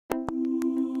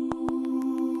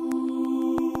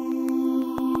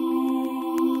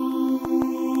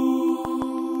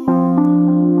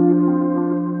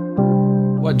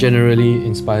generally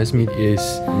inspires me is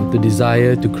the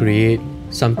desire to create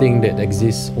something that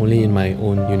exists only in my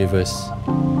own universe.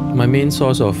 My main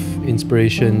source of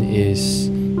inspiration is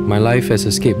my life as a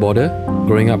skateboarder,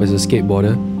 growing up as a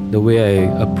skateboarder, the way I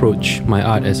approach my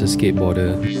art as a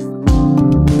skateboarder.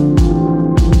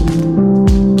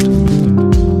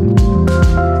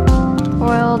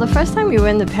 Well, the first time we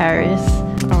went to Paris,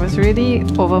 I was really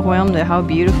overwhelmed at how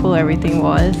beautiful everything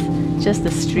was. Just the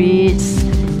streets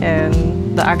and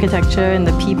the architecture and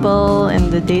the people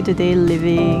and the day-to-day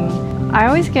living. I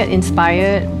always get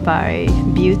inspired by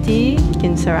beauty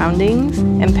in surroundings,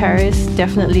 and Paris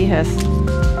definitely has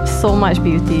so much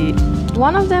beauty.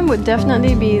 One of them would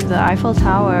definitely be the Eiffel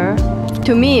Tower.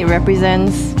 To me, it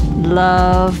represents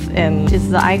love and it's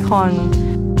the icon.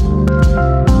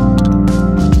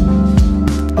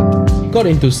 Got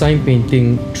into sign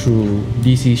painting through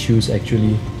DC Shoes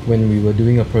actually when we were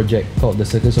doing a project called The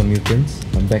Circus of Mutants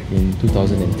back in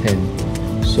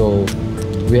 2010. So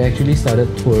we actually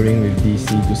started touring with DC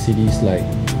to cities like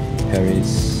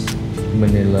Paris,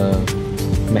 Manila,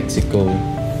 Mexico,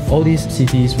 all these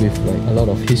cities with like a lot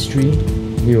of history.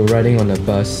 We were riding on a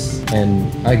bus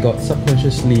and I got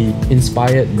subconsciously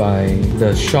inspired by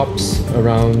the shops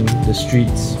around the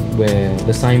streets where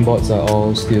the signboards are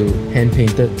all still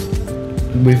hand-painted.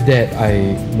 With that,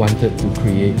 I wanted to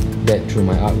create that through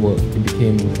my artwork. It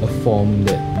became a form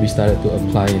that we started to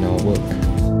apply in our work.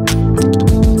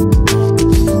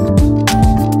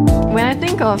 When I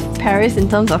think of Paris in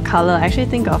terms of colour, I actually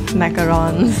think of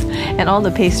macarons and all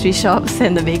the pastry shops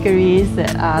and the bakeries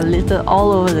that are littered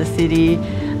all over the city.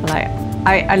 Like,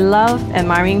 I love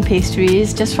admiring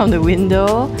pastries just from the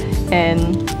window,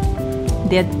 and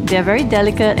they're very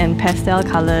delicate and pastel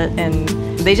coloured, and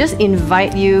they just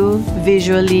invite you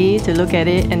visually to look at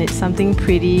it, and it's something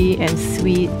pretty and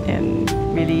sweet and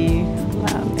really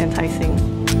enticing.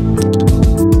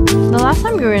 The last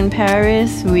time we were in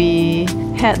Paris, we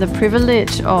had the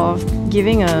privilege of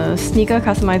giving a sneaker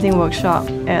customizing workshop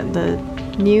at the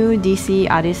new DC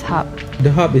Artist Hub.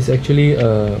 The Hub is actually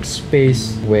a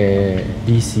space where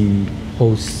DC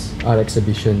hosts art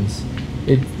exhibitions.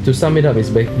 To sum it up,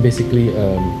 it's basically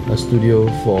a studio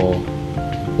for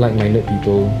like-minded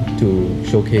people to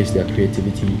showcase their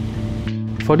creativity.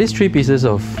 For these 3 pieces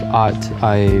of art,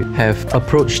 I have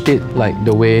approached it like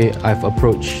the way I've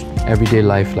approached everyday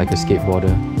life like a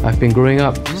skateboarder. I've been growing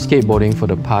up skateboarding for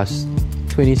the past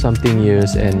 20-something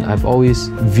years, and I've always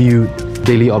viewed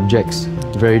daily objects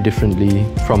very differently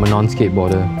from a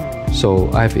non-skateboarder.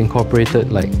 So I've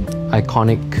incorporated like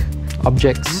iconic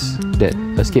objects that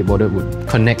a skateboarder would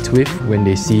connect with when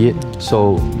they see it.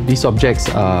 So these objects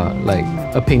are like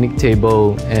a picnic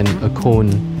table and a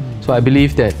cone. So I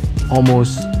believe that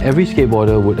almost every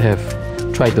skateboarder would have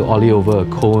tried to ollie over a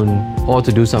cone or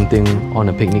to do something on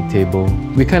a picnic table.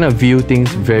 We kind of view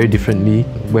things very differently.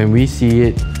 When we see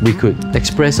it, we could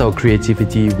express our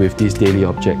creativity with these daily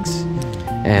objects.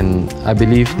 And I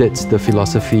believe that's the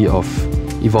philosophy of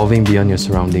evolving beyond your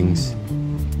surroundings.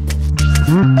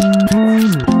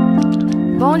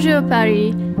 Bonjour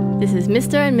Paris, this is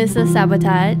Mr. and Mrs.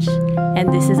 Sabotage,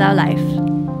 and this is our life.